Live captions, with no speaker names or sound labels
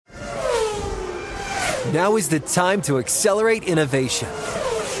Now is the time to accelerate innovation.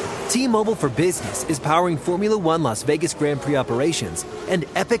 T-Mobile for Business is powering Formula One Las Vegas Grand Prix operations and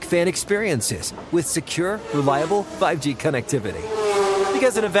epic fan experiences with secure, reliable 5G connectivity.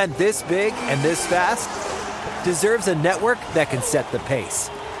 Because an event this big and this fast deserves a network that can set the pace.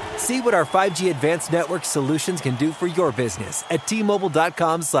 See what our 5G advanced network solutions can do for your business at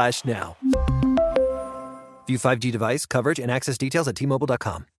T-Mobile.com/now. View 5G device coverage and access details at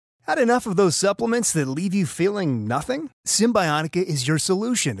T-Mobile.com. Had enough of those supplements that leave you feeling nothing? Symbiotica is your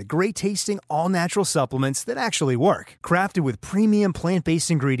solution to great-tasting, all-natural supplements that actually work. Crafted with premium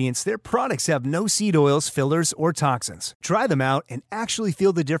plant-based ingredients, their products have no seed oils, fillers, or toxins. Try them out and actually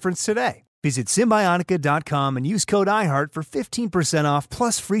feel the difference today. Visit Symbiotica.com and use code IHEART for 15% off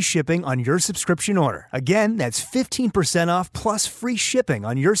plus free shipping on your subscription order. Again, that's 15% off plus free shipping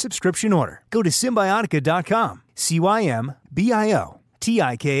on your subscription order. Go to Symbiotica.com, Symbiotika.com.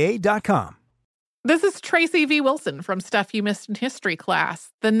 This is Tracy V. Wilson from Stuff You Missed in History class.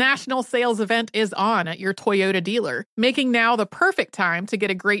 The national sales event is on at your Toyota dealer, making now the perfect time to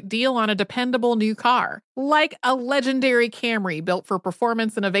get a great deal on a dependable new car. Like a legendary Camry built for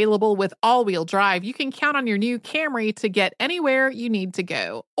performance and available with all-wheel drive, you can count on your new Camry to get anywhere you need to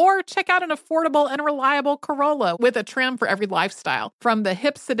go. Or check out an affordable and reliable Corolla with a trim for every lifestyle. From the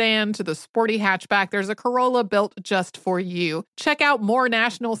hip sedan to the sporty hatchback, there's a Corolla built just for you. Check out more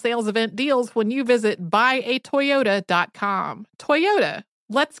national sales event deals when you visit buyatoyota.com. Toyota,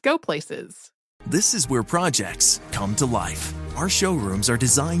 let's go places. This is where projects come to life. Our showrooms are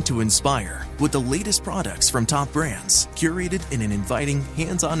designed to inspire with the latest products from top brands, curated in an inviting,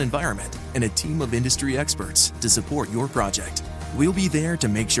 hands-on environment, and a team of industry experts to support your project. We'll be there to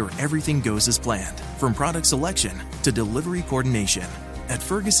make sure everything goes as planned, from product selection to delivery coordination. At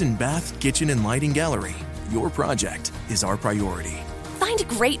Ferguson Bath, Kitchen, and Lighting Gallery, your project is our priority. Find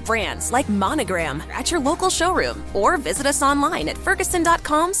great brands like Monogram at your local showroom or visit us online at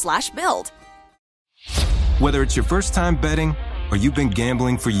ferguson.com/build. Whether it's your first time betting or you've been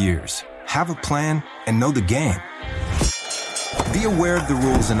gambling for years, have a plan and know the game. Be aware of the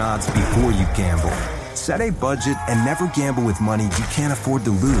rules and odds before you gamble. Set a budget and never gamble with money you can't afford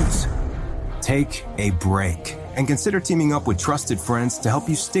to lose. Take a break and consider teaming up with trusted friends to help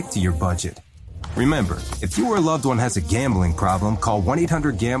you stick to your budget. Remember, if you or a loved one has a gambling problem, call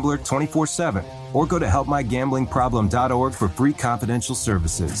 1-800-GAMBLER 24/7 or go to helpmygamblingproblem.org for free confidential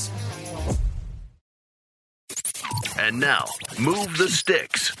services. And now, Move the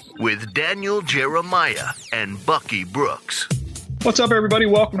Sticks with Daniel Jeremiah and Bucky Brooks. What's up, everybody?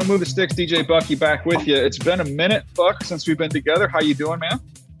 Welcome to Move the Sticks. DJ Bucky back with you. It's been a minute, Buck, since we've been together. How you doing, man?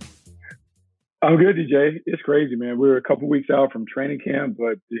 I'm good, DJ. It's crazy, man. We're a couple weeks out from training camp,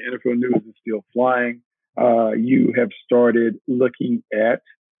 but the NFL news is still flying. You have started looking at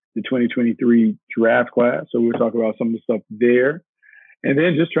the 2023 draft class, so we'll talk about some of the stuff there. And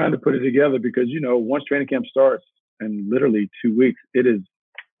then just trying to put it together because, you know, once training camp starts, in literally 2 weeks, it is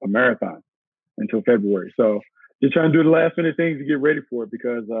a marathon until February. So just trying to do the last minute things to get ready for it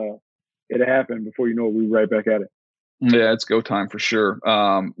because it happened before you know it, we're right back at it. Yeah, it's go time for sure.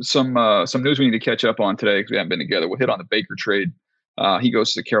 Some news we need to catch up on today because we haven't been together. We'll hit on the Baker trade. He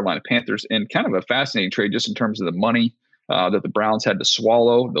goes to the Carolina Panthers, and kind of a fascinating trade just in terms of the money that the Browns had to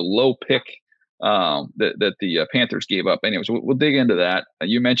swallow, the low pick that the Panthers gave up. Anyways, we'll dig into that.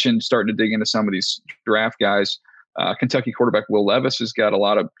 You mentioned starting to dig into some of these draft guys. Kentucky quarterback Will Levis has got a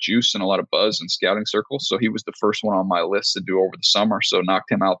lot of juice and a lot of buzz in scouting circles. So he was the first one on my list to do over the summer. So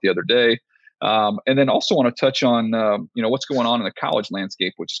knocked him out the other day. And then also want to touch on, what's going on in the college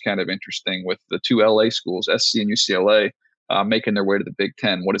landscape, which is kind of interesting with the two LA schools, SC and UCLA, making their way to the Big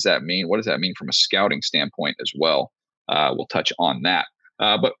Ten. What does that mean? What does that mean from a scouting standpoint as well? We'll touch on that.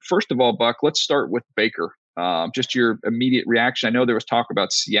 But first of all, Buck, let's start with Baker. Just your immediate reaction. I know there was talk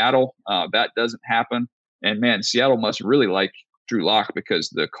about Seattle. That doesn't happen. And man, Seattle must really like Drew Lock because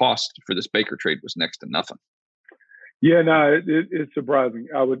the cost for this Baker trade was next to nothing. Yeah, no, it's surprising.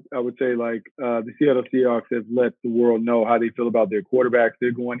 I would say like the Seattle Seahawks have let the world know how they feel about their quarterbacks.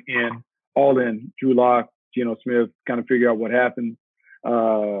 They're going in all in. Drew Lock, Geno Smith, kind of figure out what happened.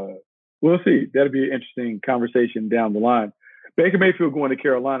 We'll see. That'll be an interesting conversation down the line. Baker Mayfield going to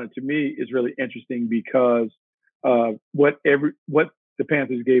Carolina to me is really interesting because what the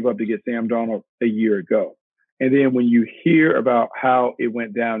Panthers gave up to get Sam Darnold a year ago. And then when you hear about how it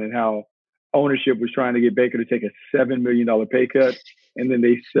went down and how ownership was trying to get Baker to take a $7 million pay cut, and then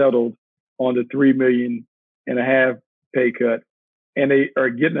they settled on the $3.5 million pay cut, and they are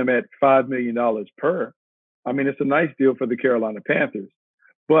getting them at $5 million per. I mean, it's a nice deal for the Carolina Panthers.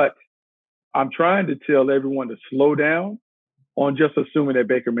 But I'm trying to tell everyone to slow down on just assuming that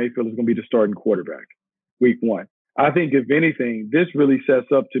Baker Mayfield is going to be the starting quarterback. week one. I think, if anything, this really sets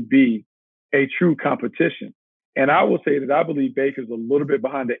up to be a true competition. And I will say that I believe Baker's a little bit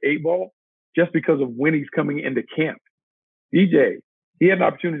behind the 8 ball just because of when he's coming into camp. DJ, he had an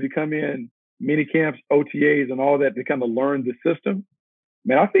opportunity to come in mini camps, OTAs, and all that to kind of learn the system.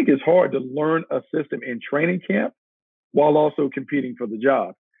 Man, I think it's hard to learn a system in training camp while also competing for the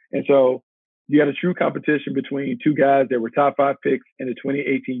job. And so you got a true competition between two guys that were top 5 picks in the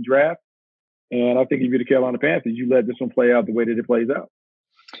 2018 draft. And I think if you're the Carolina Panthers, you let this one play out the way that it plays out.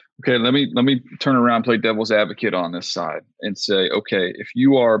 Okay, let me turn around and play devil's advocate on this side and say, okay, if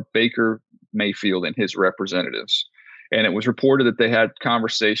you are Baker Mayfield and his representatives, and it was reported that they had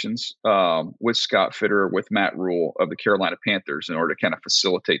conversations with Scott Fitterer, with Matt Rule of the Carolina Panthers in order to kind of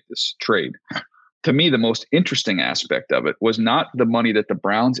facilitate this trade. To me, the most interesting aspect of it was not the money that the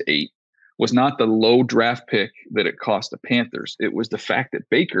Browns ate, was not the low draft pick that it cost the Panthers. It was the fact that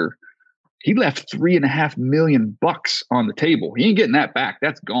Baker, he left $3.5 million on the table. He ain't getting that back.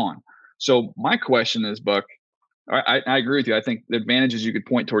 That's gone. So my question is, Buck, I agree with you. I think the advantages you could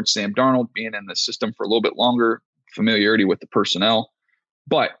point towards Sam Darnold being in the system for a little bit longer, familiarity with the personnel.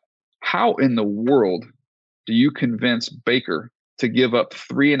 But how in the world do you convince Baker to give up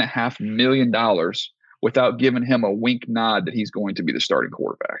 $3.5 million without giving him a wink nod that he's going to be the starting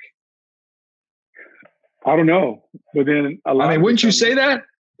quarterback? I don't know. But then wouldn't you say that?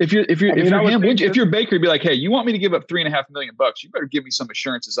 If you're Baker, you'd be like, hey, you want me to give up $3.5 million? You better give me some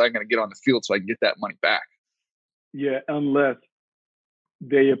assurances I'm going to get on the field so I can get that money back. Yeah, unless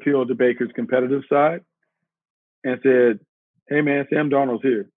they appeal to Baker's competitive side and said, hey, man, Sam Darnold's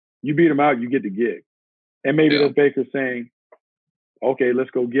here. You beat him out, you get the gig. And maybe that's Baker saying, okay, let's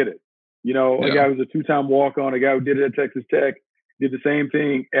go get it. You know, a guy who's a 2-time walk-on, a guy who did it at Texas Tech, did the same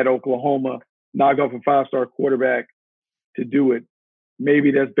thing at Oklahoma, knocked off a 5-star quarterback to do it.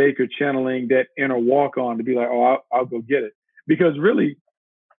 Maybe that's Baker channeling that inner walk-on to be like, oh, I'll go get it. Because really,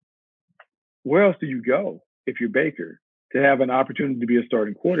 where else do you go if you're Baker to have an opportunity to be a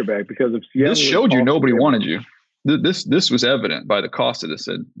starting quarterback? Because if Seattle, this showed you nobody wanted you. This was evident by the cost of this.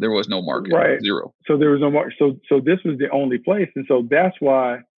 That there was no market, right? Zero. So there was no market. So this was the only place, and so that's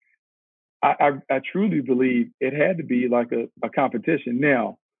why I truly believe it had to be like a competition.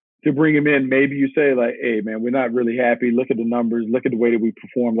 Now, to bring him in, maybe you say like, hey, man, we're not really happy. Look at the numbers. Look at the way that we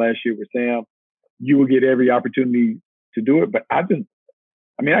performed last year with Sam. You will get every opportunity to do it. But I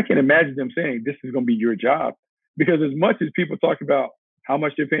can't imagine them saying this is going to be your job. Because as much as people talk about how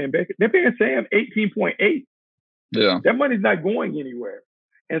much they're paying Baker, they're paying Sam 18.8. Yeah. That money's not going anywhere.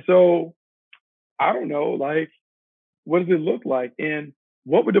 And so I don't know, like, what does it look like? And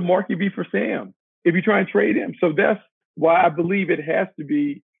what would the market be for Sam if you try and trade him? So that's why I believe it has to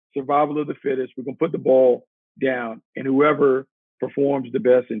be survival of the fittest. We're going to put the ball down, and whoever performs the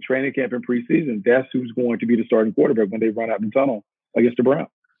best in training camp and preseason, that's who's going to be the starting quarterback when they run out in the tunnel against the Browns.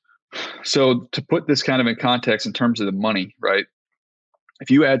 So to put this kind of in context in terms of the money, right? If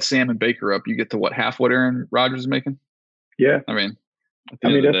you add Sam and Baker up, you get to half what Aaron Rodgers is making? Yeah. I mean, at the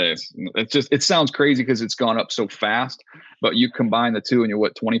end of the day, it sounds crazy because it's gone up so fast, but you combine the two and you're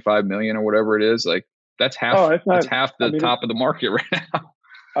 25 million or whatever it is. Like that's half, that's half the top of the market right now.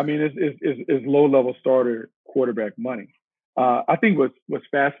 I mean, it's low-level starter quarterback money. I think what's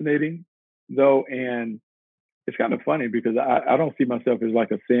fascinating, though, and it's kind of funny because I don't see myself as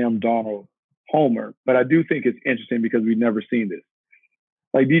like a Sam Darnold homer, but I do think it's interesting because we've never seen this.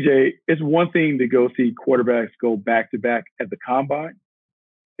 Like, DJ, it's one thing to go see quarterbacks go back-to-back at the combine.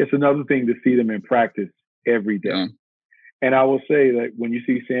 It's another thing to see them in practice every day. Yeah. And I will say that when you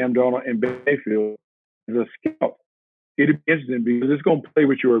see Sam Darnold and Mayfield as a scout, it'd be interesting because it's going to play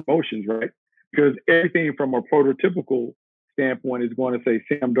with your emotions, right? Because everything from a prototypical standpoint is going to say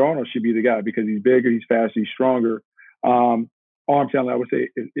Sam Darnold should be the guy because he's bigger, he's faster, he's stronger. Arm talent, I would say,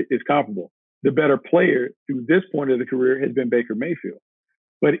 is comparable. The better player through this point of the career has been Baker Mayfield.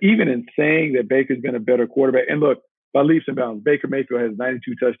 But even in saying that Baker's been a better quarterback, and look, by leaps and bounds, Baker Mayfield has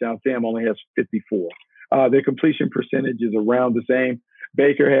 92 touchdowns, Sam only has 54. Their completion percentage is around the same.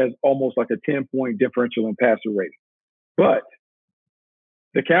 Baker has almost like a 10-point differential in passer rating. But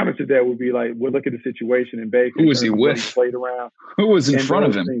the counter to that would be like, we'll look at the situation in Baker. Who was he with? He played around. Who was in front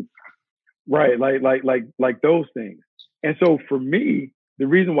of him? Things. Right, like those things. And so for me, the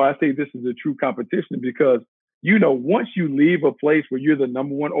reason why I say this is a true competition is because, once you leave a place where you're the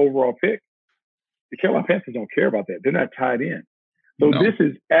number one overall pick, the Carolina Panthers don't care about that. They're not tied in. So This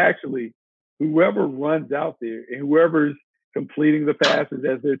is actually whoever runs out there and whoever's completing the passes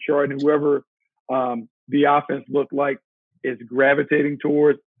as they're charting, whoever the offense looked like is gravitating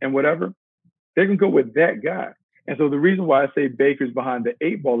towards and whatever, they can go with that guy. And so the reason why I say Baker's behind the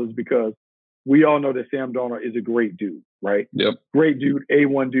 8 ball is because we all know that Sam Darnold is a great dude, right? Yep. Great dude,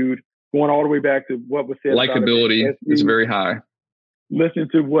 A1 dude, going all the way back to what was said. Likability is very high. Listen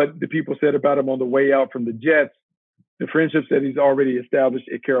to what the people said about him on the way out from the Jets, the friendships that he's already established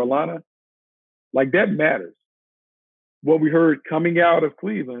at Carolina. Like, that matters. What we heard coming out of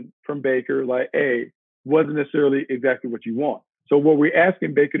Cleveland from Baker, like, hey, wasn't necessarily exactly what you want. So what we're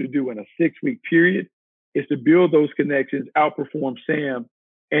asking Baker to do in a 6-week period is to build those connections, outperform Sam,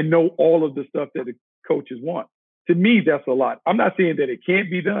 and know all of the stuff that the coaches want. To me, that's a lot. I'm not saying that it can't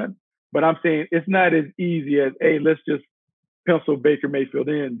be done, but I'm saying it's not as easy as, hey, let's just pencil Baker Mayfield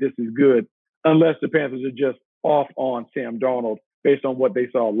in. This is good, unless the Panthers are just off on Sam Darnold based on what they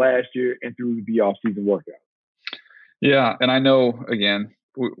saw last year and through the offseason workout. Yeah, and I know, again,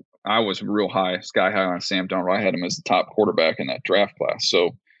 I was real sky high on Sam Darnold. I had him as the top quarterback in that draft class.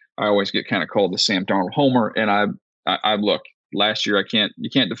 So I always get kind of called the Sam Darnold homer. And I look, last year, you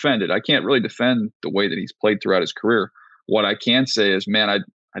can't defend it. I can't really defend the way that he's played throughout his career. What I can say is, man,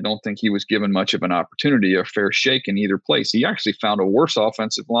 I don't think he was given much of an opportunity, a fair shake in either place. He actually found a worse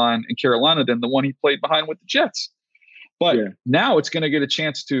offensive line in Carolina than the one he played behind with the Jets. But now it's going to get a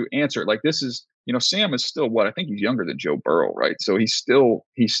chance to answer it. Like, this is, Sam is still I think he's younger than Joe Burrow, right? So he's still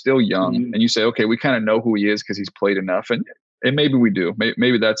young. Mm-hmm. And you say, okay, we kind of know who he is because he's played enough. And maybe we do.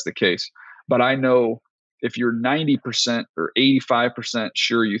 Maybe that's the case. But I know if you're 90% or 85%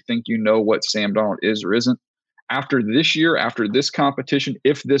 sure you think you know what Sam Darnold is or isn't, after this year, after this competition,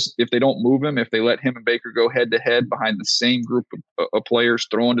 if they don't move him, if they let him and Baker go head to head behind the same group of players,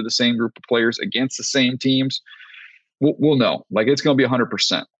 throw into the same group of players against the same teams, we'll know. Like, it's going to be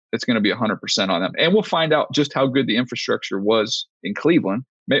 100%. It's going to be 100% on them. And we'll find out just how good the infrastructure was in Cleveland.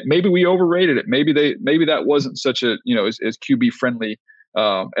 Maybe we overrated it. Maybe that wasn't such a, as QB friendly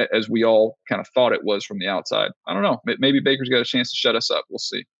as we all kind of thought it was from the outside. I don't know. Maybe Baker's got a chance to shut us up. We'll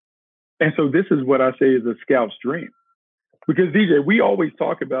see. And so this is what I say is a scout's dream. Because, DJ, we always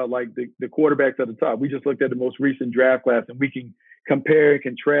talk about, like, the quarterbacks at the top. We just looked at the most recent draft class, and we can compare and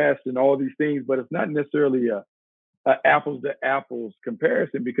contrast and all these things, but it's not necessarily a apples to apples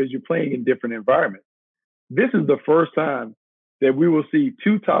comparison because you're playing in different environments. This is the first time that we will see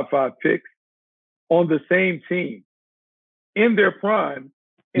 2 top 5 picks on the same team in their prime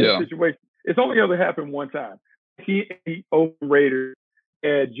in a situation. It's only ever happened one time. He Oakland Raiders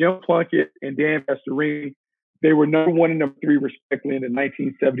had Jim Plunkett and Dan Pastorini. They were number 1 and number 3 respectively in the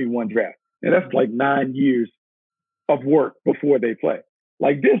 1971 draft. And that's like 9 years of work before they play.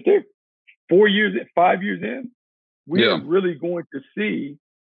 Like this, they're 5 years in. We are really going to see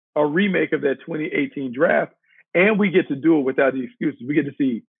a remake of that 2018 draft, and we get to do it without the excuses. We get to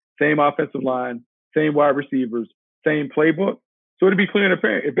see same offensive line, same wide receivers, same playbook. So it'll be clear and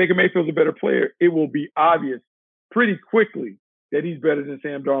apparent. If Baker Mayfield's a better player, it will be obvious pretty quickly that he's better than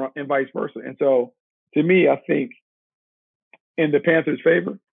Sam Darnold and vice versa. And so, to me, I think in the Panthers'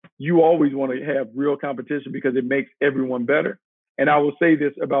 favor, you always want to have real competition because it makes everyone better. And I will say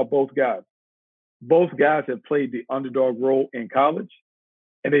this about both guys. Both guys have played the underdog role in college,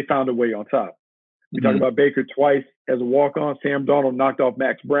 and they found a way on top. We talked about Baker twice as a walk-on. Sam Darnold knocked off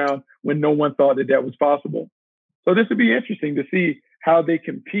Max Brown when no one thought that was possible. So this would be interesting to see how they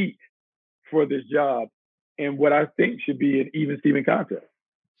compete for this job and what I think should be an even-Steven contest.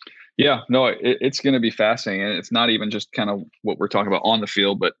 Yeah, no, it's going to be fascinating. And it's not even just kind of what we're talking about on the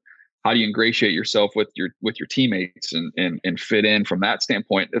field, but how do you ingratiate yourself with your teammates and fit in from that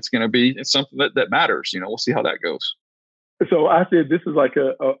standpoint? It's something that matters. We'll see how that goes. So I said this is like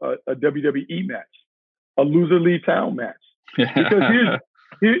a WWE match, a loser leave town match. Because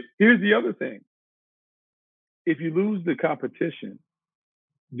here's the other thing. If you lose the competition,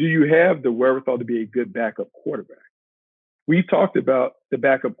 do you have the wherewithal to be a good backup quarterback? We talked about the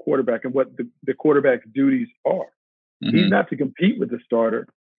backup quarterback and what the quarterback's duties are. Mm-hmm. He's not to compete with the starter.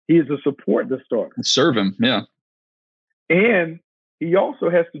 He is to support the starter. Serve him, yeah. And he also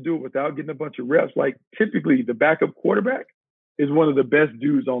has to do it without getting a bunch of reps. Like, typically, the backup quarterback is one of the best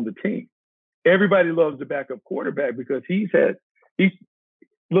dudes on the team. Everybody loves the backup quarterback because he doesn't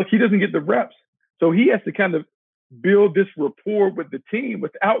get the reps. So he has to kind of build this rapport with the team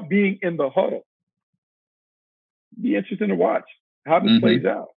without being in the huddle. Be interesting to watch how this plays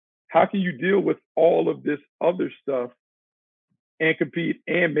out. How can you deal with all of this other stuff and compete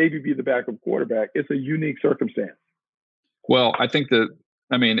and maybe be the backup quarterback? It's a unique circumstance. Well, I think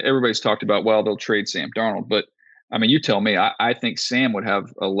everybody's talked about, they'll trade Sam Darnold, but you tell me, I think Sam would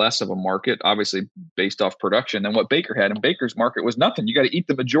have a less of a market, obviously based off production, than what Baker had. And Baker's market was nothing. You got to eat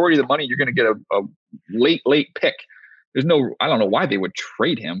the majority of the money. You're going to get a late pick. I don't know why they would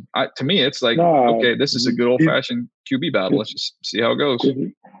trade him. To me, it's like, okay, this is a good old fashioned QB battle. Let's just see how it goes.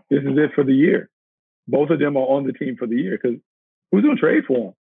 This is it for the year. Both of them are on the team for the year because who's going to trade for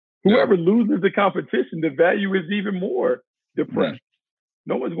them? Whoever loses the competition, the value is even more depressed.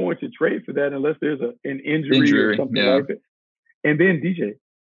 No one's going to trade for that unless there's an injury or something like that. And then, DJ,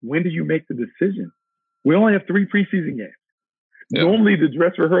 when do you make the decision? We only have 3 preseason games. Yeah. Normally, the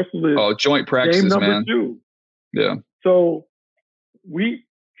dress rehearsal is joint practices, game number man. 2. Yeah. So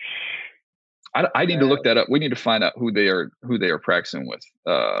I need to look that up. We need to find out who they are practicing with.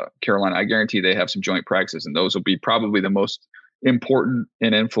 Carolina, I guarantee they have some joint practices, and those will be probably the most important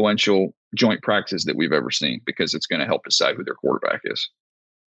and influential joint practices that we've ever seen because it's going to help decide who their quarterback is.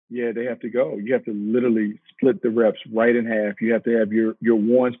 Yeah, they have to go. You have to literally split the reps right in half. You have to have your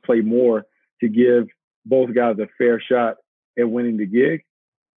ones play more to give both guys a fair shot at winning the gig.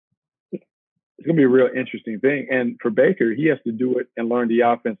 It's going to be a real interesting thing. And for Baker, he has to do it and learn the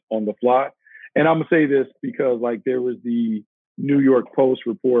offense on the fly. And I'm going to say this because, like, there was the New York Post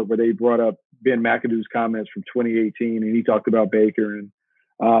report where they brought up Ben McAdoo's comments from 2018, and he talked about Baker, and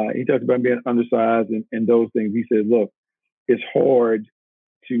he talked about being undersized and those things. He said, look, it's hard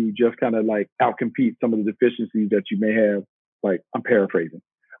to just kind of, like, outcompete some of the deficiencies that you may have. Like, I'm paraphrasing.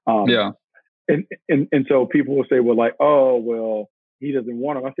 And so people will say, well, like, oh, well, he doesn't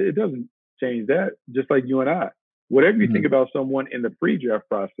want him. I said, it doesn't change that, just like you and I. Whatever you think about someone in the pre-draft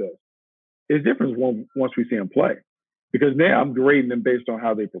process is different once we see them play. Because now I'm grading them based on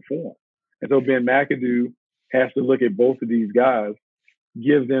how they perform. And so Ben McAdoo has to look at both of these guys,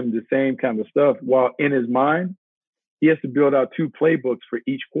 give them the same kind of stuff, while in his mind, he has to build out 2 playbooks for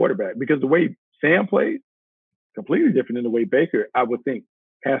each quarterback. Because the way Sam plays, completely different than the way Baker, I would think,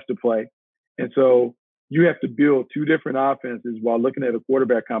 has to play. And so you have to build 2 different offenses while looking at a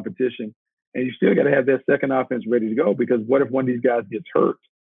quarterback competition. And you still got to have that second offense ready to go, because what if one of these guys gets hurt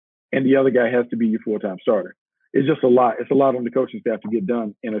and the other guy has to be your full-time starter? It's just a lot. It's a lot on the coaching staff to get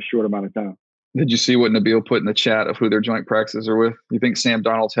done in a short amount of time. Did you see what Nabil put in the chat of who their joint practices are with? You think Sam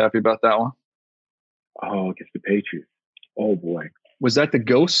Darnold's happy about that one? Oh, against the Patriots. Oh, boy. Was that the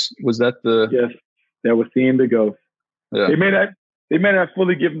ghosts? Was that the... Yes, that was seeing the ghost. Yeah. They may not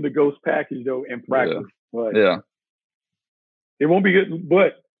fully give him the ghost package, though, in practice. But it won't be good.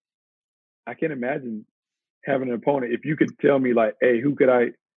 But I can imagine having an opponent. If you could tell me, like, hey, who could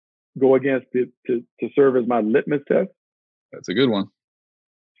I go against to serve as my litmus test? That's a good one.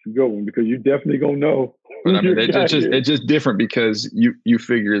 It's a good one, because you definitely going to know. But I mean, it's just different because you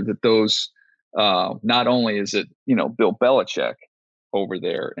figure that those, not only is it, Bill Belichick over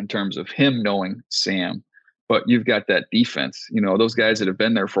there in terms of him knowing Sam, but you've got that defense. Those guys that have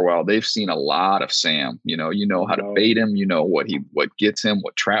been there for a while, they've seen a lot of Sam. You know how to bait him. You know what gets him,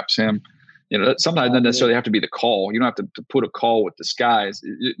 what traps him. Sometimes it doesn't necessarily have to be the call. You don't have to put a call with disguise.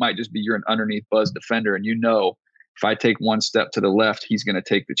 It might just be you're an underneath buzz defender, and if I take one step to the left, he's going to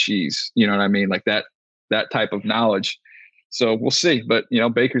take the cheese. You know what I mean? Like that type of knowledge. So we'll see. But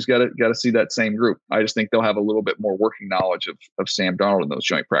Baker's got to see that same group. I just think they'll have a little bit more working knowledge of Sam Darnold in those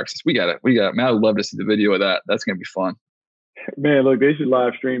joint practices. We got it. Man, I'd love to see the video of that. That's going to be fun. Man, look, they should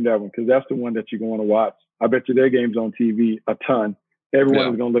live stream that one, because that's the one that you're going to watch. I bet you their game's on TV a ton.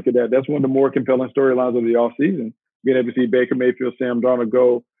 Everyone is going to look at that. That's one of the more compelling storylines of the offseason, being able to see Baker Mayfield, Sam Darnold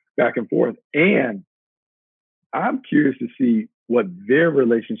go back and forth. And I'm curious to see what their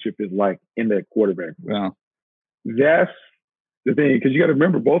relationship is like in that quarterback room. That's the thing, because you got to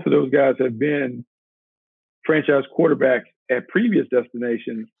remember, both of those guys have been franchise quarterbacks at previous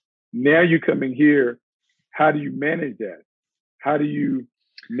destinations. Now you're coming here. How do you manage that? How do you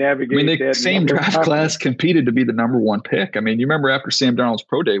navigate that? The same draft class competed to be the number 1 pick. I mean, you remember after Sam Darnold's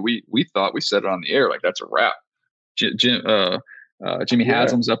pro day, we thought, we said it on the air, like, that's a wrap. Jimmy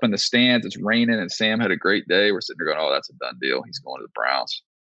Haslam's up in the stands. It's raining, and Sam had a great day. We're sitting there going, "Oh, that's a done deal. He's going to the Browns."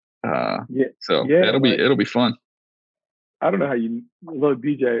 It'll be fun. I don't know how you look,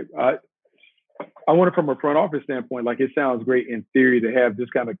 DJ. I wonder from a front office standpoint, like, it sounds great in theory to have this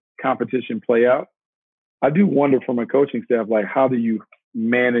kind of competition play out. I do wonder from a coaching staff, like, how do you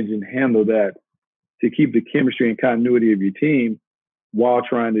manage and handle that to keep the chemistry and continuity of your team while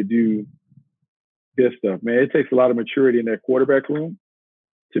trying to do this stuff? Man, it takes a lot of maturity in that quarterback room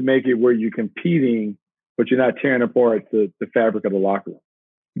to make it where you're competing, but you're not tearing apart the fabric of the locker room.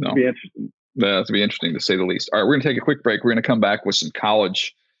 It'll be interesting. That'll be interesting, to say the least. All right, we're going to take a quick break. We're going to come back with some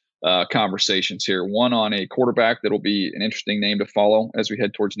college conversations here. One on a quarterback that'll be an interesting name to follow as we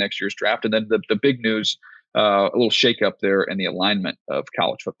head towards next year's draft. And then the big news, a little shakeup there in the alignment of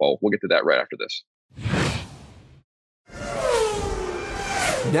college football. We'll get to that right after this.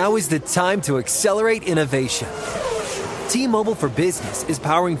 Now is the time to accelerate innovation. T-Mobile for Business is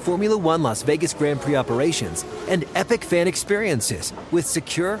powering Formula One Las Vegas Grand Prix operations and epic fan experiences with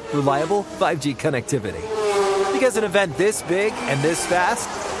secure, reliable 5G connectivity. Because an event this big and this fast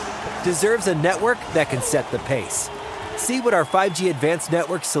deserves a network that can set the pace. See what our 5G advanced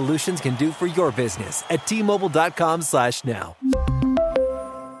network solutions can do for your business at T-Mobile.com/now.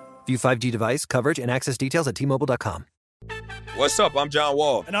 View 5G device coverage and access details at T-Mobile.com. What's up? I'm John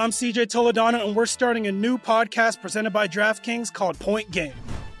Wall. And I'm CJ Toledano, and we're starting a new podcast presented by DraftKings called Point Game.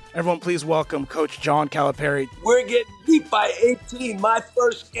 Everyone, please welcome Coach John Calipari. We're getting beat by 18. My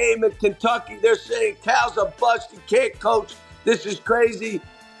first game in Kentucky, they're saying Cal's a bust. He can't coach. This is crazy.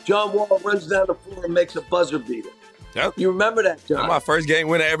 John Wall runs down the floor and makes a buzzer beater. Yep. You remember that, John? That's my first game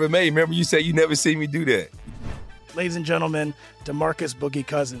winner I ever made. Remember you said you never see me do that. Ladies and gentlemen, DeMarcus Boogie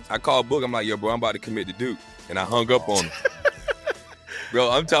Cousins. I called Boog. I'm like, yo, bro, I'm about to commit to Duke. And I hung up on him. Bro,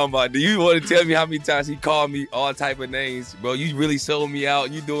 I'm talking about, do you want to tell me how many times he called me all type of names? Bro, you really sold me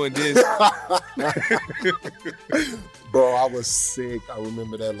out. You doing this. Bro, I was sick. I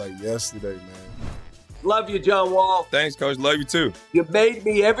remember that like yesterday, man. Love you, John Wall. Thanks, Coach. Love you, too. You made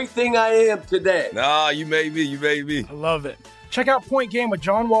me everything I am today. Nah, you made me. You made me. I love it. Check out Point Game with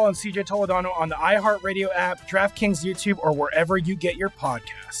John Wall and CJ Toledano on the iHeartRadio app, DraftKings YouTube, or wherever you get your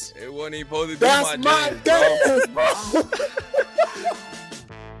podcasts. It wasn't even supposed to be That's my dance, bro.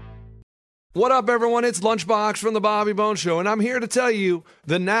 What up, everyone? It's Lunchbox from the Bobby Bones Show, and I'm here to tell you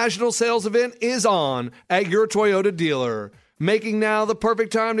the national sales event is on at your Toyota dealer, making now the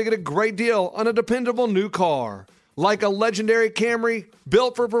perfect time to get a great deal on a dependable new car. Like a legendary Camry,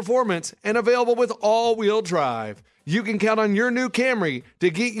 built for performance and available with all-wheel drive. You can count on your new Camry to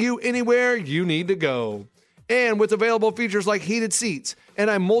get you anywhere you need to go. And with available features like heated seats and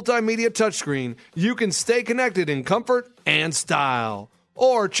a multimedia touchscreen, you can stay connected in comfort and style.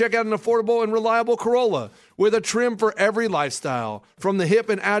 Or check out an affordable and reliable Corolla with a trim for every lifestyle. From the hip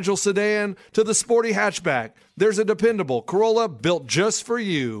and agile sedan to the sporty hatchback, there's a dependable Corolla built just for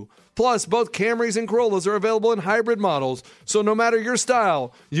you. Plus, both Camrys and Corollas are available in hybrid models, so no matter your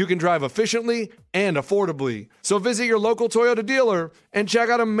style, you can drive efficiently and affordably. So visit your local Toyota dealer and check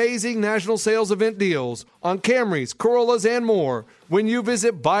out amazing national sales event deals on Camrys, Corollas, and more when you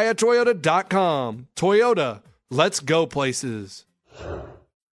visit buyatoyota.com. Toyota, let's go places.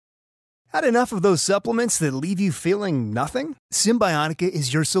 Had enough of those supplements that leave you feeling nothing? Symbiotica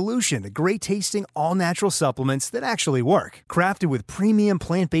is your solution to great-tasting, all-natural supplements that actually work. Crafted with premium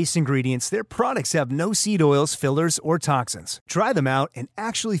plant-based ingredients, their products have no seed oils, fillers, or toxins. Try them out and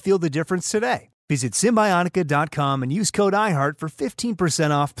actually feel the difference today. Visit Symbiotica.com and use code IHEART for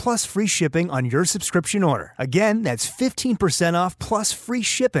 15% off plus free shipping on your subscription order. Again, that's 15% off plus free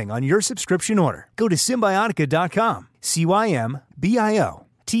shipping on your subscription order. Go to Symbiotica.com, Symbiotika.com.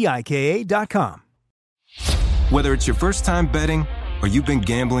 Whether it's your first time betting or you've been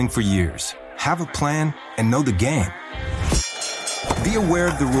gambling for years, have a plan and know the game. Be aware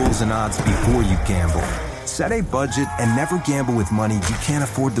of the rules and odds before you gamble. Set a budget and never gamble with money you can't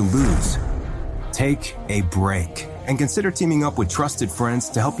afford to lose. Take a break and consider teaming up with trusted friends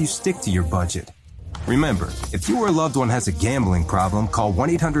to help you stick to your budget. Remember, if you or a loved one has a gambling problem, call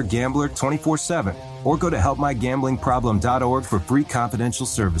 1-800-GAMBLER 24/7 or go to helpmygamblingproblem.org for free confidential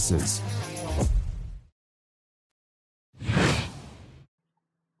services.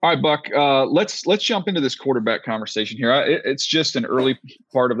 All right, Buck, let's jump into this quarterback conversation here. It's just an early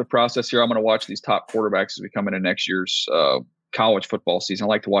part of the process here. I'm going to watch these top quarterbacks as we come into next year's college football season. I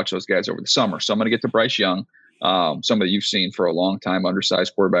like to watch those guys over the summer. So I'm going to get to Bryce Young, somebody you've seen for a long time,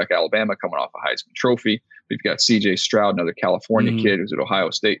 undersized quarterback, Alabama, coming off a Heisman Trophy. We've got C.J. Stroud, another California kid who's at Ohio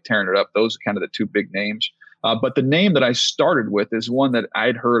State, tearing it up. Those are kind of the two big names. But the name that I started with is one that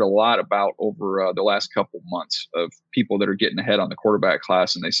I'd heard a lot about over the last couple months of people that are getting ahead on the quarterback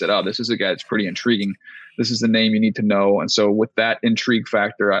class. And they said, oh, this is a guy that's pretty intriguing. This is the name you need to know. And so with that intrigue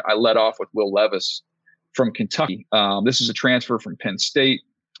factor, I led off with Will Levis from Kentucky. This is a transfer from Penn State,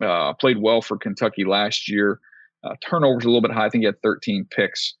 played well for Kentucky last year. Turnovers a little bit high. I think he had 13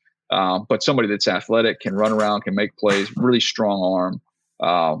 picks. But somebody that's athletic, can run around, can make plays, really strong arm.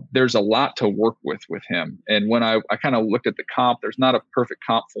 There's a lot to work with him. And when I kind of looked at the comp, there's not a perfect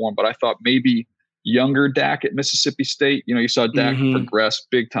comp for him, but I thought maybe younger Dak at Mississippi State. You know, you saw Dak progress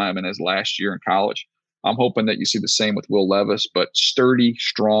big time in his last year in college. I'm hoping that you see the same with Will Levis, but sturdy,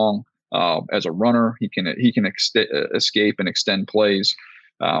 strong as a runner. He can escape and extend plays.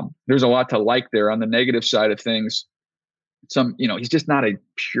 There's a lot to like there. On the negative side of things, he's just not a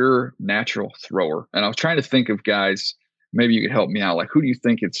pure natural thrower. And I was trying to think of guys. Maybe you could help me out. Like, who do you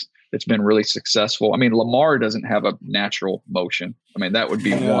think it's been really successful? I mean, Lamar doesn't have a natural motion. I mean, that would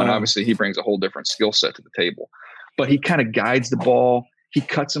be one. Obviously, he brings a whole different skill set to the table. but he kind of guides the ball. He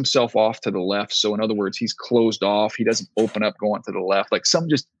cuts himself off to the left. So in other words, he's closed off. He doesn't open up going to the left. Like some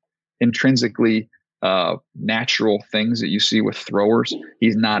just intrinsically natural things that you see with throwers.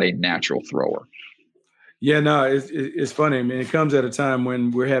 He's not a natural thrower. Yeah, no, it's funny. I mean, it comes at a time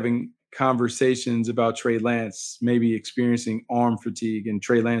when we're having conversations about Trey Lance maybe experiencing arm fatigue, and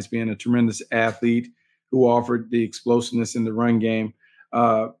Trey Lance being a tremendous athlete who offered the explosiveness in the run game,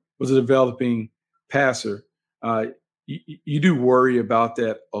 was a developing passer. You do worry about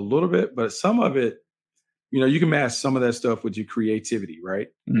that a little bit, but some of it, you can mask some of that stuff with your creativity, right?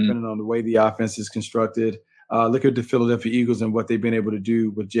 Mm-hmm. Depending on the way the offense is constructed. Look at the Philadelphia Eagles and what they've been able to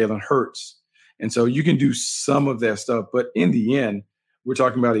do with Jalen Hurts. And so you can do some of that stuff, but in the end, we're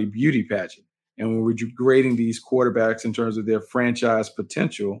talking about a beauty pageant. And when we're grading these quarterbacks in terms of their franchise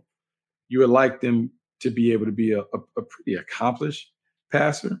potential, you would like them to be able to be a pretty accomplished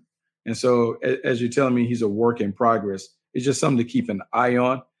passer. And so as you're telling me he's a work in progress, it's just something to keep an eye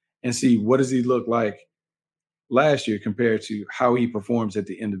on and see what does he look like last year compared to how he performs at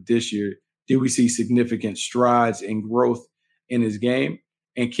the end of this year. Did we see significant strides and growth in his game?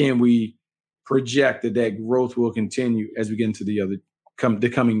 And can we project that growth will continue as we get into the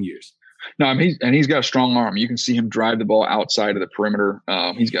coming years? No, I mean, he's got a strong arm. You can see him drive the ball outside of the perimeter.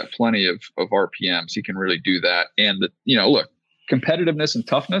 He's got plenty of RPMs. He can really do that. And look, competitiveness and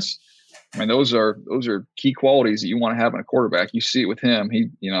toughness. I mean, those are key qualities that you want to have in a quarterback. You see it with him. He,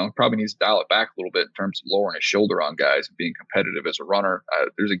 probably needs to dial it back a little bit in terms of lowering his shoulder on guys and being competitive as a runner.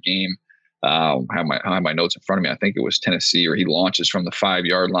 There's a game. I have my notes in front of me. I think it was Tennessee, where he launches from the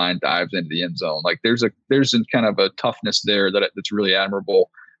 5-yard line, dives into the end zone. Like there's a kind of a toughness there that's really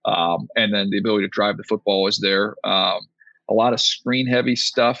admirable. And then the ability to drive the football is there. A lot of screen heavy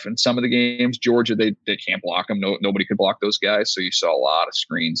stuff in some of the games. Georgia, they can't block them. Nobody could block those guys. So you saw a lot of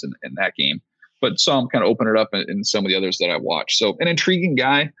screens in that game, but saw him kind of open it up in some of the others that I watched. So an intriguing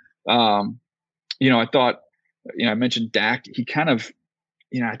guy. I thought, I mentioned Dak. He kind of,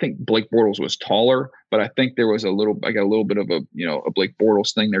 I think Blake Bortles was taller, but I think I got a little bit of a Blake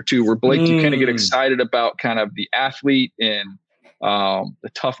Bortles thing there too, where Blake, you kind of get excited about kind of the athlete and the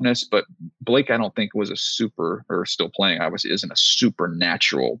toughness, but Blake, I don't think was still playing. Isn't a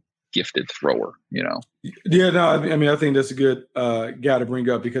supernatural gifted thrower, Yeah, no, I mean, I think that's a good guy to bring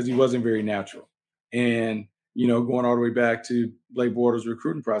up because he wasn't very natural. And, going all the way back to Blake Bortles'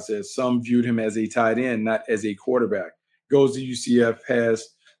 recruiting process, some viewed him as a tight end, not as a quarterback. Goes to UCF, has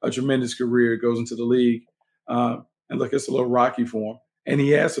a tremendous career, goes into the league. And look, it's a little rocky for him. And he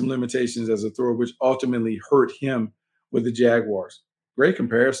has some limitations as a thrower, which ultimately hurt him with the Jaguars. Great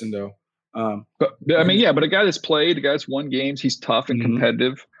comparison, though. But a guy that's played, a guy that's won games, he's tough and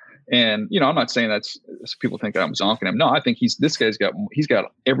competitive. And, I'm not saying that's people think I'm zonking him. No, I think he's got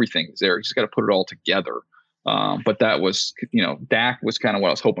everything there. He's got to put it all together. But that was, Dak was kind of what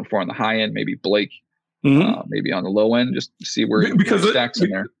I was hoping for on the high end, maybe Blake. Maybe on the low end, just to see where Dak's in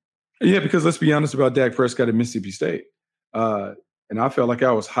there. Yeah, because let's be honest about Dak Prescott at Mississippi State. And I felt like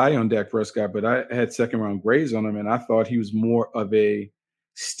I was high on Dak Prescott, but I had second-round grades on him, and I thought he was more of a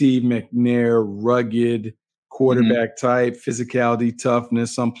Steve McNair, rugged quarterback type, physicality,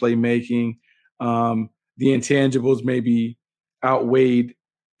 toughness, some playmaking. The intangibles maybe outweighed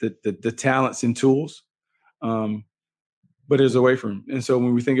the talents and tools, but it was away from him. And so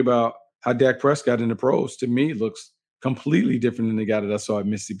when we think about how Dak Prescott in the pros, to me, looks completely different than the guy that I saw at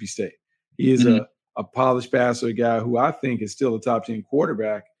Mississippi State. He is a polished passer, a guy who I think is still a top 10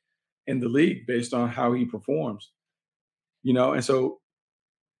 quarterback in the league based on how he performs. And so,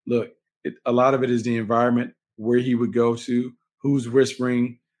 look, a lot of it is the environment, where he would go to, who's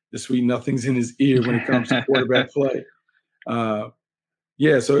whispering the sweet nothings in his ear when it comes to quarterback play.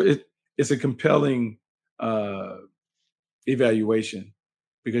 So it's a compelling evaluation,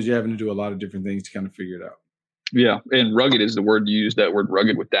 because you're having to do a lot of different things to kind of figure it out. Yeah. And rugged is the word you use, that word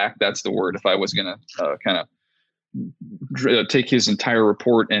rugged with Dak. That's the word. If I was going to kind of take his entire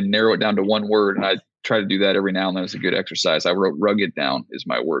report and narrow it down to one word, and I try to do that every now and then as a good exercise, I wrote rugged down is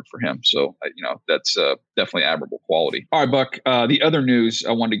my word for him. So, that's definitely admirable quality. All right, Buck, the other news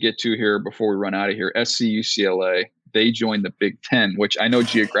I wanted to get to here before we run out of here, SC UCLA. They joined the Big Ten, which I know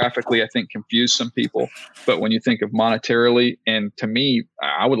geographically I think confused some people. But when you think of monetarily, and to me,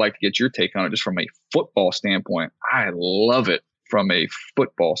 I would like to get your take on it just from a football standpoint. I love it from a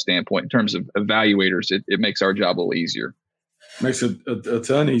football standpoint in terms of evaluators. It makes our job a little easier. Makes it a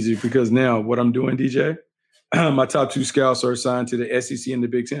ton easier, because now what I'm doing, DJ, my top 2 scouts are assigned to the SEC and the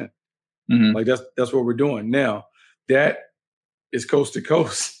Big Ten. Like that's what we're doing. Now that is coast to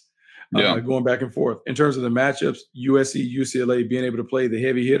coast. Going back and forth. In terms of the matchups, USC, UCLA being able to play the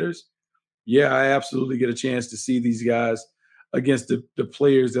heavy hitters, yeah, I absolutely get a chance to see these guys against the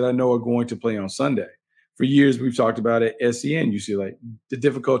players that I know are going to play on Sunday. For years, we've talked about at SEN, you see like the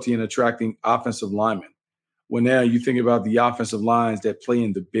difficulty in attracting offensive linemen. Well, now you think about the offensive lines that play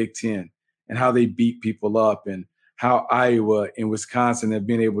in the Big Ten and how they beat people up, and how Iowa and Wisconsin have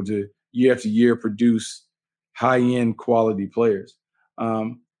been able to year after year produce high-end quality players.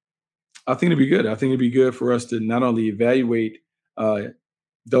 I think it'd be good. I think it'd be good for us to not only evaluate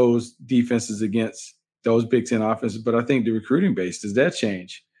those defenses against those Big Ten offenses, but I think the recruiting base, does that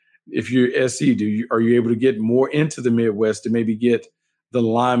change? If you're SC, are you able to get more into the Midwest to maybe get the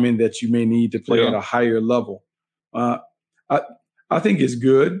linemen that you may need to play at a higher level? I think it's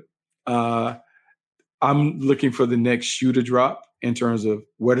good. I'm looking for the next shoe to drop in terms of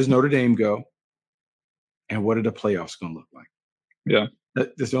where does Notre Dame go and what are the playoffs going to look like? Yeah.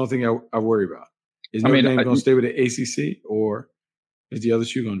 That's the only thing I worry about. Is Notre Dame going to stay with the ACC, or is the other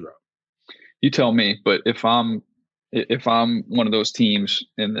shoe going to drop? You tell me. But if I'm one of those teams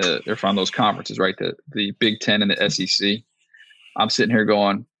if I'm those conferences, right, the Big Ten and the SEC, I'm sitting here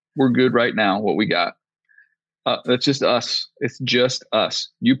going, we're good right now. What we got, that's just us. It's just us.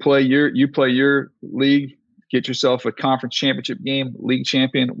 You play your league, get yourself a conference championship game, league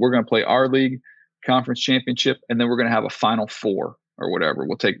champion. We're going to play our league conference championship, and then we're going to have a Final Four or whatever.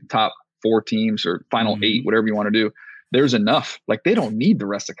 We'll take the top 4 teams or Final 8, whatever you want to do. There's enough. Like, they don't need the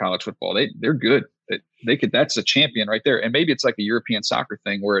rest of college football. They're good. They could. That's a champion right there. And maybe it's like a European soccer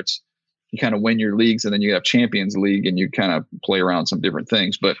thing where it's you kind of win your leagues and then you have Champions League and you kind of play around some different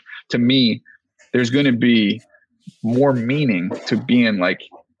things. But to me, there's going to be more meaning to being like,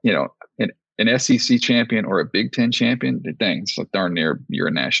 an SEC champion or a Big Ten champion. Dang, it's like darn near you're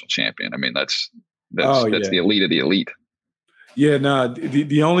a national champion. I mean, that's the elite of the elite. Yeah, no,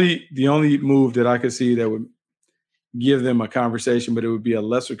 the only move that I could see that would give them a conversation, but it would be a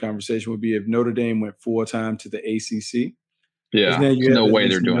lesser conversation, would be if Notre Dame went full-time to the ACC. Yeah, there's no way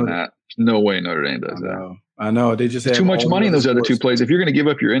they're doing that. No way Notre Dame does that. I know. They just have too much money in those other 2 places. If you're going to give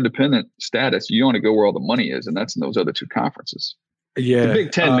up your independent status, you want to go where all the money is, and that's in those other 2 conferences. Yeah. The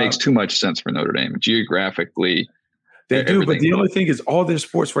Big Ten makes too much sense for Notre Dame geographically. They do, but the only thing is all their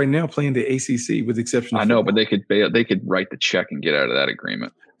sports right now play in the ACC with the exception of football. But they could write the check and get out of that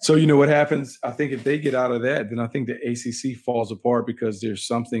agreement. So you know what happens? I think if they get out of that, then I think the ACC falls apart because there's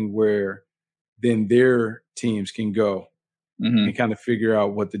something where then their teams can go and kind of figure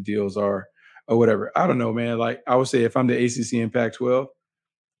out what the deals are or whatever. I don't know, man. Like I would say if I'm the ACC and Pac-12,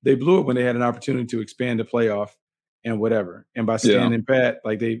 they blew it when they had an opportunity to expand the playoff and whatever. And by standing pat,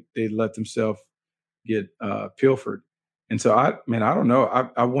 like they let themselves get pilfered. And so I don't know.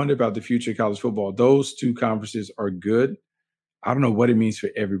 I wonder about the future of college football. Those 2 conferences are good. I don't know what it means for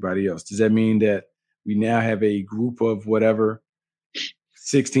everybody else. Does that mean that we now have a group of whatever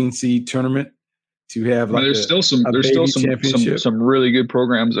 16 seed tournament to have like there's still some really good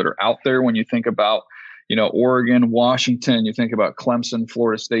programs that are out there when you think about, Oregon, Washington, you think about Clemson,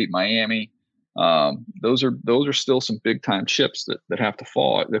 Florida State, Miami. Those are still some big time chips that have to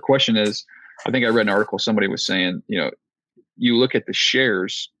fall. The question is, I think I read an article, somebody was saying, you look at the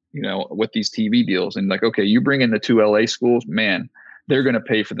shares, with these TV deals and like, okay, you bring in the 2 LA schools, man, they're going to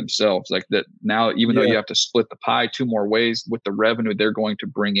pay for themselves like that now, even though you have to split the pie 2 more ways with the revenue they're going to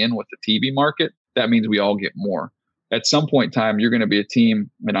bring in with the TV market. That means we all get more. At some point in time, you're going to be a team,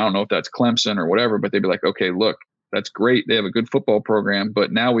 and I don't know if that's Clemson or whatever, but they'd be like, okay, look, that's great. They have a good football program,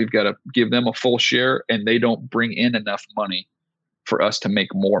 but now we've got to give them a full share and they don't bring in enough money for us to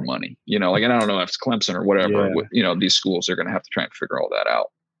make more money. Like, and I don't know if it's Clemson or whatever, these schools are going to have to try and figure all that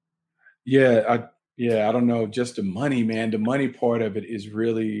out. Yeah. I don't know. Just the money, man. The money part of it is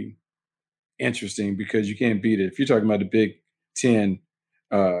really interesting because you can't beat it. If you're talking about the Big Ten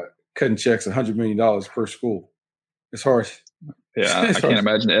cutting checks $100 million per school, it's hard. Yeah, I can't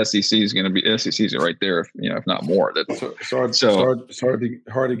imagine the SEC is going to be SEC's right there, if not more. It's hard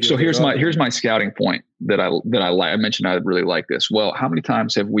to get. So here's my scouting point that I like. I mentioned I really like this. Well, how many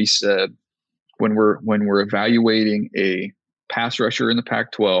times have we said when we're evaluating a pass rusher in the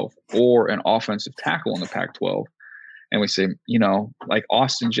Pac-12 or an offensive tackle in the Pac-12, and we say, like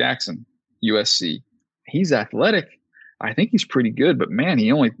Austin Jackson, USC, he's athletic. I think he's pretty good, but man,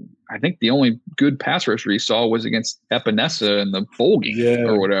 I think the only good pass rusher he saw was against Epinesa in the bowl game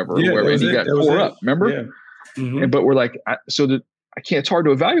or whatever, and he got tore up. Remember? Yeah. Mm-hmm. But we're like, it's hard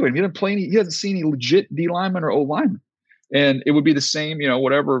to evaluate him. He doesn't play he hasn't seen any legit D lineman or O lineman. And it would be the same,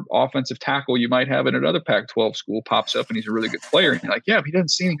 whatever offensive tackle you might have in another Pac-12 school pops up and he's a really good player. And you're like, yeah, but he doesn't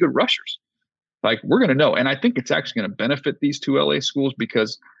see any good rushers. Like, we're going to know. And I think it's actually going to benefit these 2 LA schools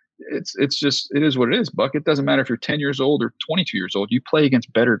because it is what it is, Buck. It doesn't matter if you're 10 years old or 22 years old. You play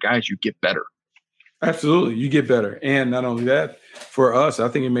against better guys, you get better. Absolutely, you get better. And not only that, for us, I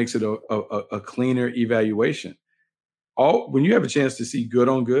think it makes it a cleaner evaluation. When you have a chance to see good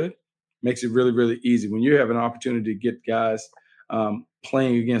on good, makes it really, really easy. When you have an opportunity to get guys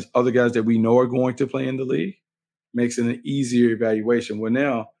playing against other guys that we know are going to play in the league, makes it an easier evaluation. Well,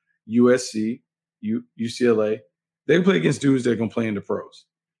 now USC, UCLA, they play against dudes that are going to play in the pros.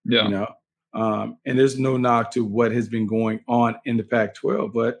 Yeah. You know, and there's no knock to what has been going on in the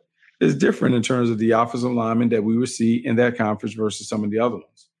Pac-12, but it's different in terms of the offensive linemen that we would see in that conference versus some of the other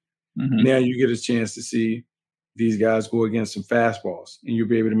ones. Mm-hmm. Now you get a chance to see these guys go against some fastballs, and you'll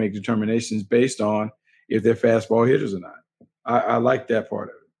be able to make determinations based on if they're fastball hitters or not. I like that part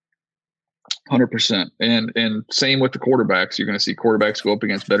of it. 100%. And same with the quarterbacks. You're going to see quarterbacks go up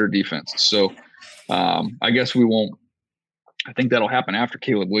against better defenses. So I guess we won't. I think that'll happen after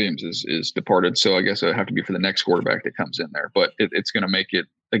Caleb Williams is departed. So I guess it'll have to be for the next quarterback that comes in there. But it's going to make it,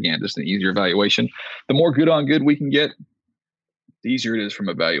 again, just an easier evaluation. The more good on good we can get, the easier it is from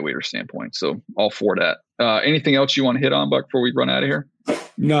an evaluator standpoint. So all for that. Anything else you want to hit on, Buck, before we run out of here?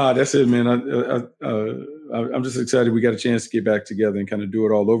 No, that's it, man. I'm just excited we got a chance to get back together and kind of do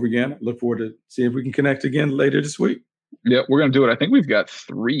it all over again. I look forward to seeing if we can connect again later this week. Yeah, we're going to do it. I think we've got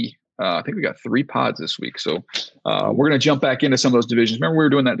three. I think we got 3 pods this week. So we're going to jump back into some of those divisions. Remember, we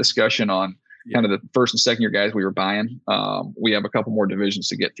were doing that discussion on kind of the first and second year guys we were buying. We have a couple more divisions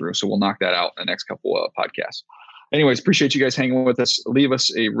to get through. So we'll knock that out in the next couple of podcasts. Anyways, appreciate you guys hanging with us. Leave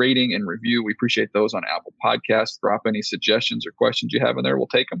us a rating and review. We appreciate those on Apple Podcasts. Drop any suggestions or questions you have in there. We'll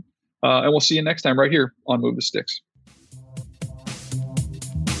take them. And we'll see you next time right here on Move the Sticks.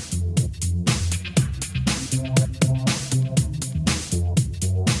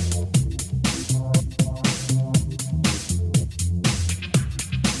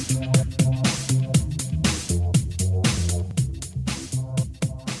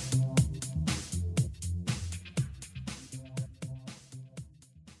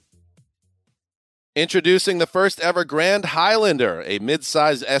 Introducing the first ever Grand Highlander, a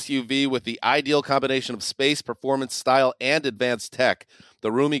mid-size SUV with the ideal combination of space, performance, style, and advanced tech.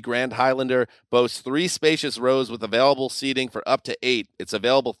 The roomy Grand Highlander boasts 3 spacious rows with available seating for up to 8. Its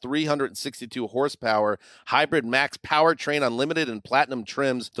available 362 horsepower hybrid max powertrain unlimited and platinum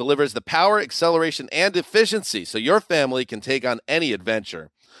trims delivers the power, acceleration, and efficiency so your family can take on any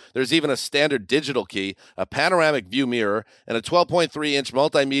adventure. There's even a standard digital key, a panoramic view mirror, and a 12.3-inch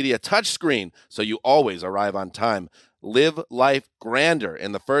multimedia touchscreen, so you always arrive on time. Live life grander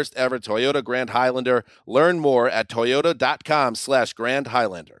in the first ever Toyota Grand Highlander. Learn more at toyota.com/Grand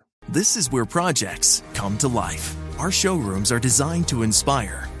Highlander. This is where projects come to life. Our showrooms are designed to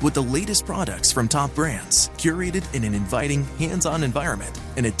inspire with the latest products from top brands, curated in an inviting, hands-on environment,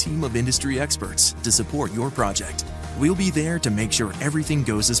 and a team of industry experts to support your project. We'll be there to make sure everything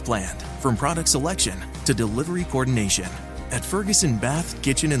goes as planned, from product selection to delivery coordination. At Ferguson Bath,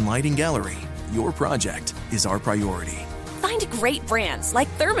 Kitchen, and Lighting Gallery, your project is our priority. Find great brands like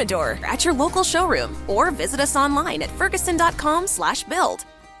Thermador at your local showroom or visit us online at ferguson.com/build.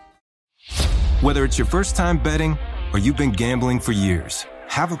 Whether it's your first time betting or you've been gambling for years,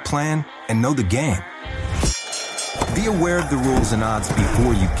 have a plan and know the game. Be aware of the rules and odds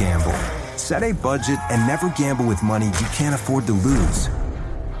before you gamble. Set a budget and never gamble with money you can't afford to lose.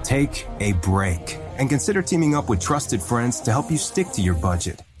 Take a break and consider teaming up with trusted friends to help you stick to your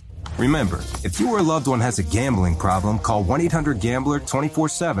budget. Remember, if you or a loved one has a gambling problem, call 1-800-GAMBLER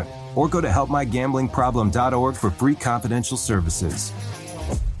 24/7 or go to helpmygamblingproblem.org for free confidential services.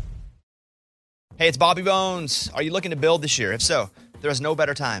 Hey, it's Bobby Bones. Are you looking to build this year? If so, there is no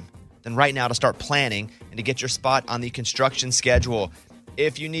better time than right now to start planning and to get your spot on the construction schedule.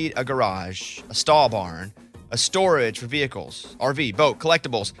 If you need a garage, a stall barn, a storage for vehicles, RV, boat,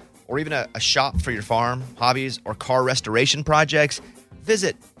 collectibles, or even a shop for your farm, hobbies, or car restoration projects,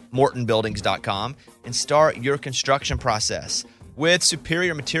 visit MortonBuildings.com and start your construction process. With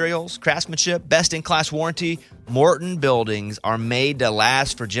superior materials, craftsmanship, best-in-class warranty, Morton Buildings are made to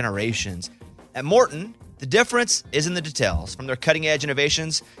last for generations. At Morton, the difference is in the details. From their cutting-edge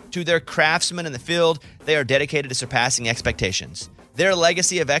innovations to their craftsmen in the field, they are dedicated to surpassing expectations. Their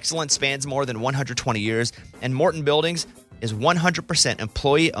legacy of excellence spans more than 120 years, and Morton Buildings is 100%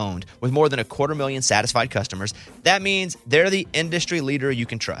 employee-owned with more than 250,000 satisfied customers. That means they're the industry leader you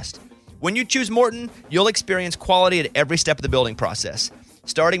can trust. When you choose Morton, you'll experience quality at every step of the building process,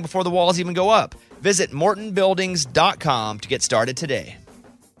 starting before the walls even go up. Visit MortonBuildings.com to get started today.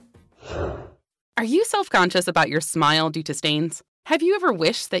 Are you self-conscious about your smile due to stains? Have you ever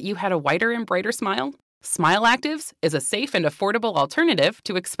wished that you had a whiter and brighter smile? Smile Actives is a safe and affordable alternative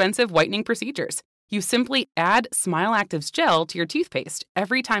to expensive whitening procedures. You simply add Smile Actives gel to your toothpaste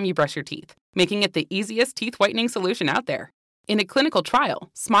every time you brush your teeth, making it the easiest teeth whitening solution out there. In a clinical trial,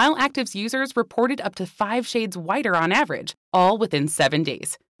 Smile Actives users reported up to 5 shades whiter on average, all within 7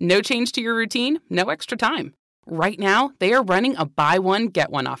 days. No change to your routine, no extra time. Right now, they are running a buy one, get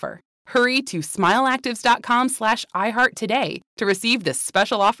one offer. Hurry to smileactives.com/iHeart today to receive this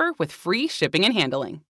special offer with free shipping and handling.